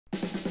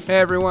Hey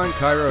everyone,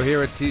 Cairo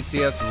here at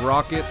TCS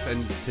Rockets,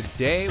 and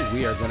today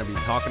we are going to be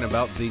talking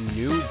about the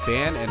new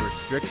ban and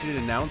restricted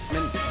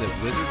announcement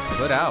that Wizards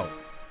put out.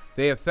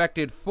 They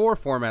affected 4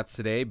 formats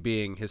today,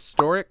 being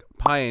Historic,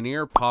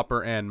 Pioneer,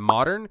 Pauper, and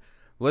Modern.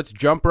 Let's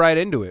jump right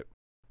into it.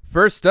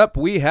 First up,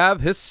 we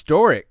have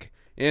Historic.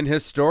 In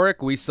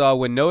Historic, we saw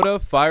Winota,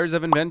 Fires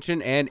of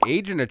Invention, and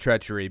Agent of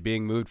Treachery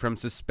being moved from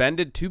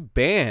suspended to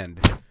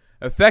banned.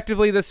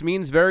 Effectively, this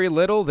means very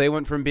little. They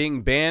went from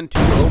being banned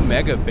to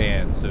Omega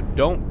banned, so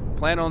don't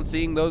plan on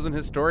seeing those in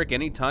Historic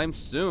anytime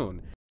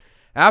soon.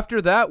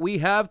 After that, we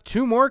have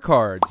 2 more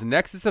cards.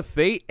 Nexus of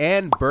Fate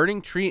and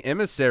Burning Tree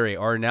Emissary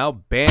are now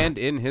banned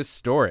in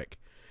Historic.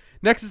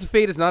 Nexus of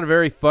Fate is not a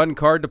very fun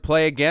card to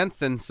play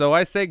against, and so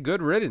I say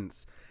good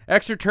riddance.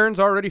 Extra turns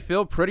already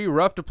feel pretty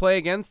rough to play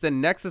against,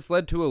 and Nexus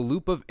led to a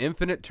loop of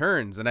infinite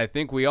turns, and I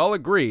think we all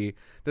agree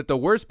that the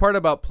worst part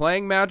about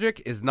playing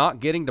Magic is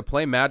not getting to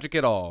play Magic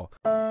at all.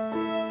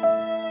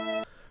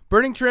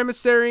 Burning Tree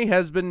Emissary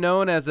has been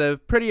known as a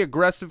pretty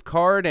aggressive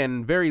card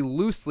and very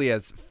loosely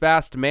as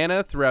fast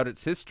mana throughout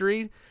its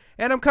history,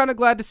 and I'm kind of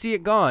glad to see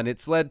it gone.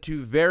 It's led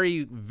to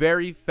very,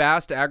 very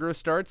fast aggro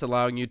starts,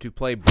 allowing you to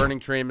play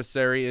Burning Tree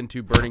Emissary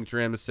into Burning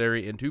Tree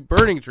Emissary into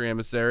Burning Tree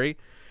Emissary.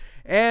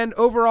 And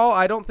overall,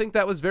 I don't think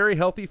that was very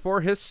healthy for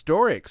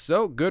Historic,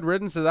 so good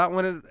riddance to that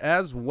one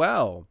as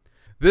well.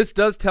 This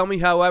does tell me,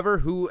 however,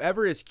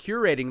 whoever is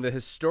curating the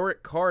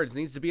Historic cards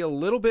needs to be a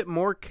little bit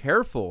more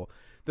careful.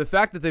 The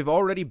fact that they've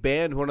already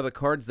banned one of the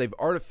cards they've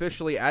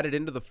artificially added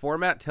into the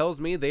format tells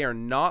me they are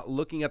not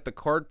looking at the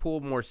card pool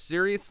more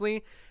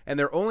seriously, and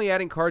they're only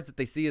adding cards that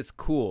they see as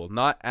cool,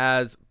 not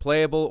as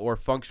playable or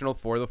functional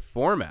for the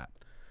format.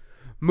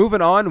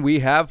 Moving on, we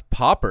have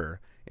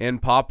Pauper. In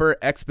Pauper,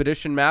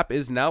 Expedition Map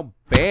is now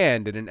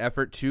banned in an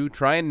effort to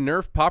try and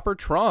nerf Pauper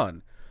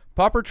Tron.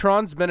 Pauper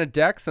Tron's been a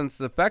deck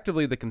since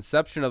effectively the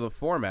conception of the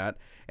format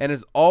and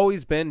has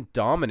always been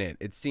dominant.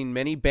 It's seen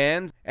many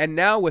bans, and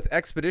now with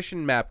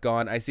Expedition Map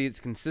gone, I see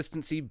its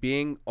consistency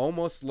being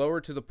almost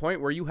lower to the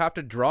point where you have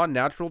to draw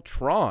natural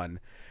Tron.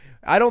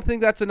 I don't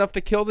think that's enough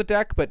to kill the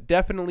deck, but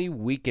definitely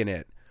weaken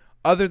it.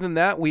 Other than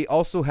that, we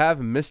also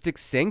have Mystic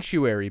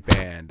Sanctuary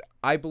banned.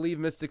 I believe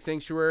Mystic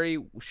Sanctuary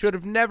should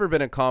have never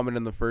been a common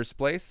in the first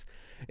place.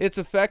 Its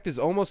effect is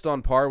almost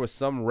on par with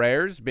some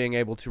rares, being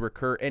able to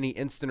recur any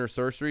instant or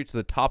sorcery to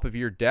the top of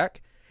your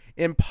deck.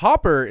 In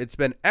Pauper, it's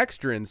been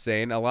extra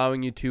insane,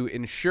 allowing you to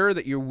ensure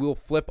that you will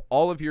flip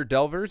all of your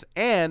Delvers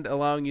and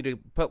allowing you to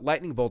put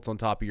Lightning Bolts on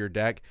top of your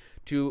deck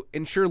to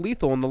ensure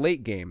lethal in the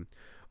late game.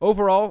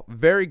 Overall,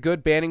 very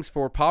good bannings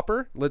for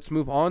Pauper. Let's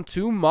move on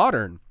to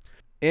Modern.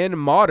 In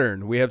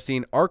Modern, we have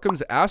seen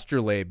Arcum's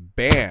Astrolabe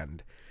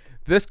banned.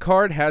 This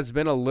card has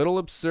been a little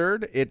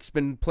absurd. It's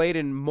been played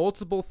in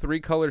multiple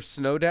 3-color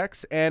snow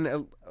decks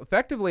and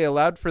effectively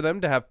allowed for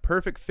them to have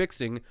perfect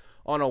fixing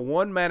on a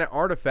 1-mana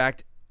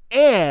artifact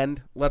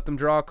and let them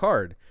draw a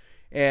card.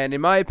 And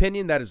in my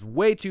opinion, that is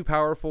way too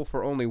powerful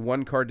for only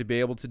one card to be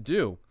able to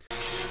do.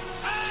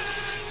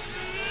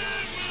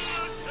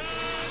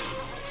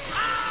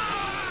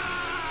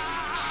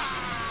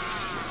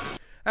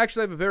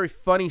 Actually, I have a very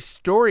funny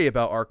story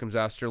about Arcum's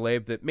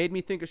Astrolabe that made me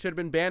think it should have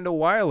been banned a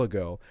while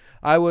ago.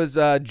 I was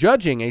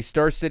judging a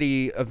Star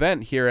City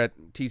event here at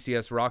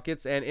TCS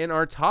Rockets, and in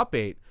our top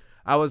 8,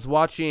 I was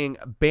watching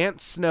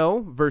Bant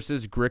Snow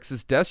versus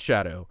Grixis Death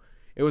Shadow.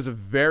 It was a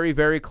very,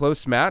 very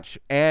close match,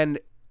 and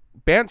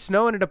Bant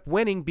Snow ended up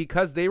winning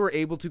because they were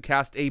able to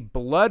cast a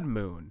Blood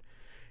Moon.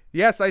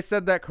 Yes, I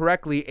said that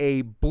correctly.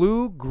 A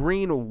blue,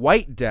 green,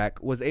 white deck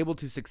was able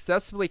to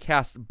successfully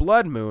cast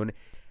Blood Moon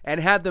and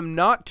had them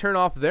not turn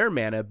off their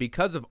mana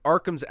because of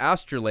Arcum's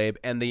Astrolabe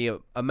and the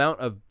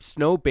amount of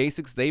snow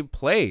basics they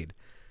played.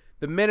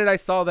 The minute I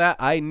saw that,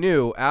 I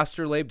knew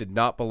Astrolabe did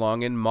not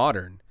belong in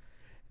Modern.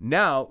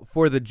 Now,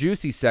 for the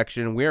juicy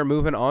section, we are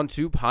moving on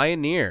to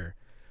Pioneer.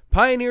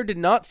 Pioneer did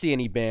not see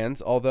any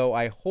bans, although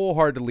I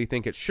wholeheartedly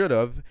think it should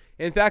have.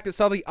 In fact, it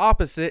saw the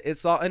opposite. It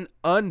saw an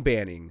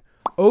unbanning.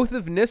 Oath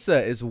of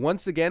Nissa is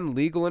once again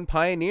legal in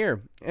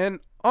Pioneer,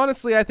 and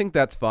honestly, I think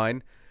that's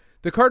fine.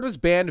 The card was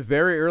banned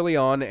very early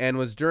on and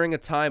was during a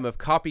time of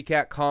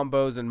copycat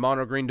combos and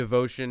mono green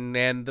devotion,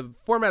 and the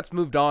format's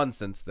moved on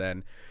since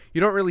then.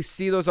 You don't really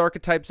see those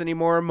archetypes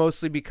anymore,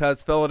 mostly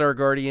because Felidar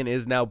Guardian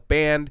is now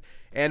banned,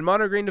 and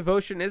mono green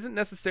devotion isn't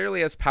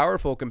necessarily as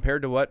powerful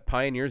compared to what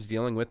Pioneer's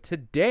dealing with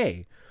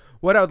today.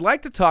 What I would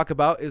like to talk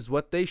about is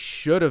what they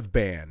should have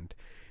banned.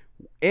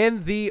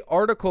 In the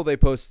article they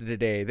posted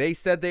today, they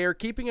said they are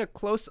keeping a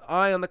close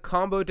eye on the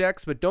combo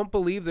decks, but don't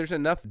believe there's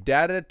enough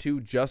data to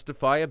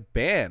justify a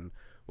ban.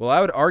 Well, I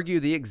would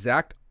argue the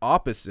exact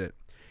opposite.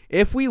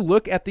 If we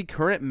look at the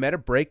current meta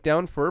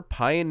breakdown for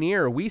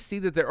Pioneer, we see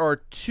that there are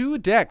 2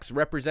 decks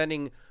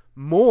representing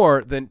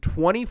more than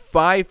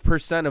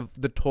 25%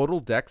 of the total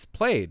decks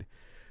played.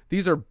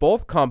 These are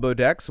both combo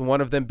decks,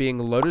 one of them being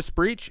Lotus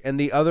Breach and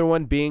the other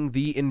one being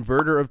the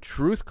Inverter of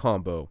Truth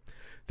combo.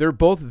 They're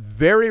both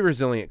very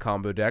resilient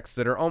combo decks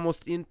that are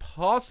almost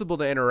impossible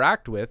to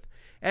interact with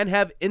and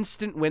have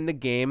instant win the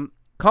game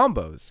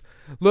combos.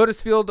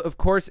 Lotus Field, of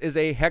course, is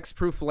a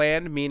hexproof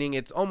land, meaning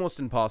it's almost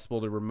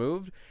impossible to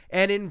remove,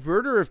 and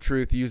Inverter of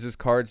Truth uses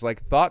cards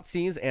like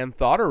Thoughtseize and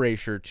Thought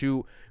Erasure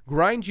to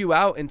grind you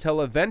out until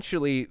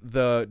eventually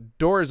the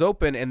door is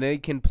open and they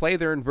can play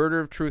their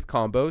Inverter of Truth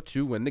combo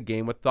to win the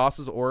game with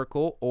Thassa's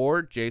Oracle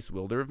or Jace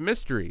Wielder of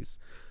Mysteries.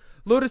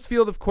 Lotus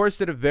Field, of course,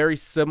 did a very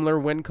similar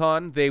win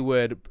con. They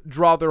would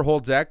draw their whole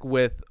deck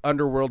with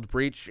Underworld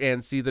Breach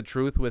and See the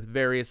Truth with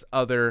various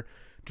other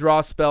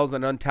draw spells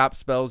and untap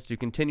spells to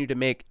continue to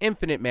make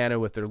infinite mana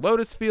with their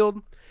Lotus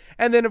Field,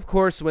 and then, of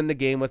course, win the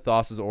game with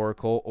Thassa's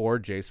Oracle or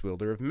Jace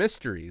Wielder of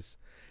Mysteries.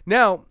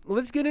 Now,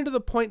 let's get into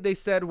the point they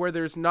said where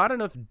there's not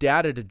enough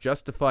data to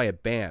justify a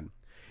ban.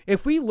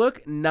 If we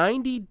look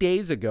 90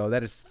 days ago,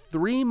 that is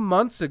 3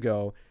 months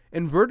ago,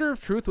 Inverter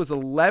of Truth was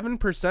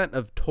 11%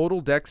 of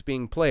total decks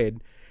being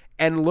played,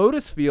 and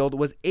Lotus Field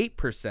was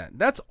 8%.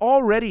 That's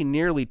already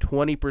nearly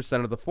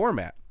 20% of the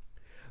format.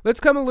 Let's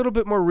come a little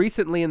bit more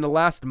recently in the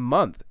last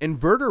month.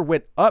 Inverter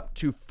went up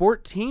to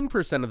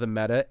 14% of the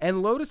meta,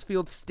 and Lotus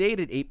Field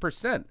stayed at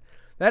 8%.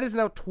 That is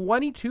now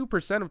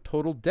 22% of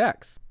total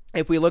decks.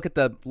 If we look at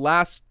the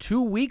last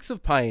 2 weeks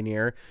of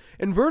Pioneer,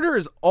 Inverter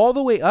is all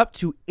the way up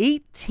to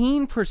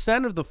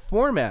 18% of the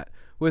format,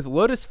 with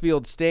Lotus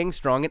Field staying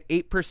strong at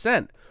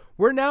 8%.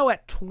 We're now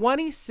at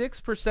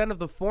 26% of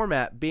the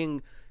format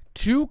being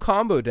two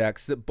combo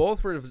decks that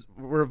both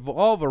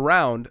revolve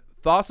around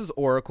Thassa's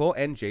Oracle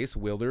and Jace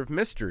Wielder of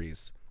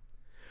Mysteries.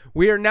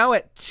 We are now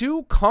at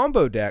 2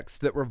 combo decks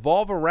that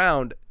revolve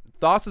around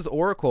Thassa's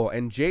Oracle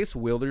and Jace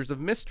Wielders of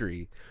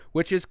Mystery,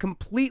 which is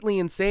completely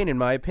insane in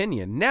my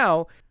opinion.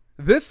 Now,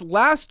 this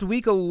last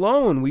week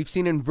alone, we've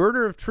seen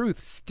Inverter of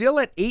Truth still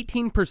at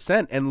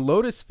 18% and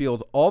Lotus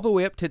Field all the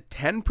way up to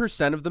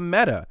 10% of the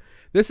meta.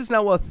 This is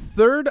now a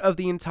third of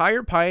the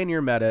entire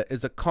Pioneer meta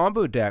is a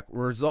combo deck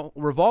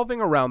revolving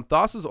around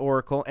Thassa's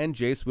Oracle and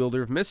Jace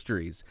Wielder of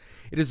Mysteries.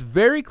 It is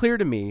very clear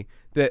to me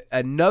that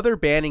another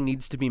banning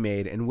needs to be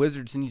made and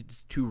Wizards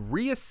needs to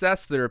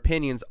reassess their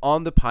opinions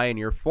on the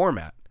Pioneer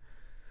format.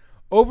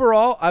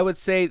 Overall, I would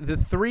say the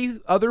 3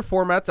 other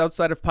formats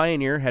outside of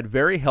Pioneer had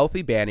very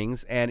healthy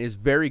bannings and is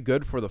very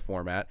good for the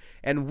format,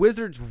 and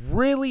Wizards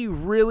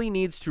really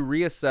needs to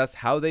reassess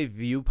how they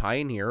view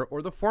Pioneer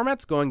or the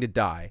format's going to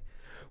die.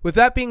 With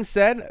that being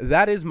said,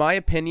 that is my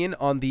opinion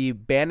on the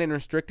banned and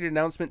restricted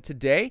announcement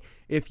today.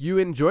 If you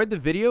enjoyed the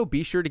video,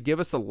 be sure to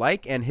give us a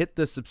like and hit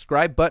the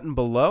subscribe button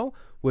below.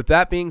 With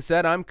that being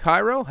said, I'm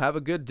Cairo. Have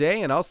a good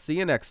day, and I'll see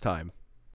you next time.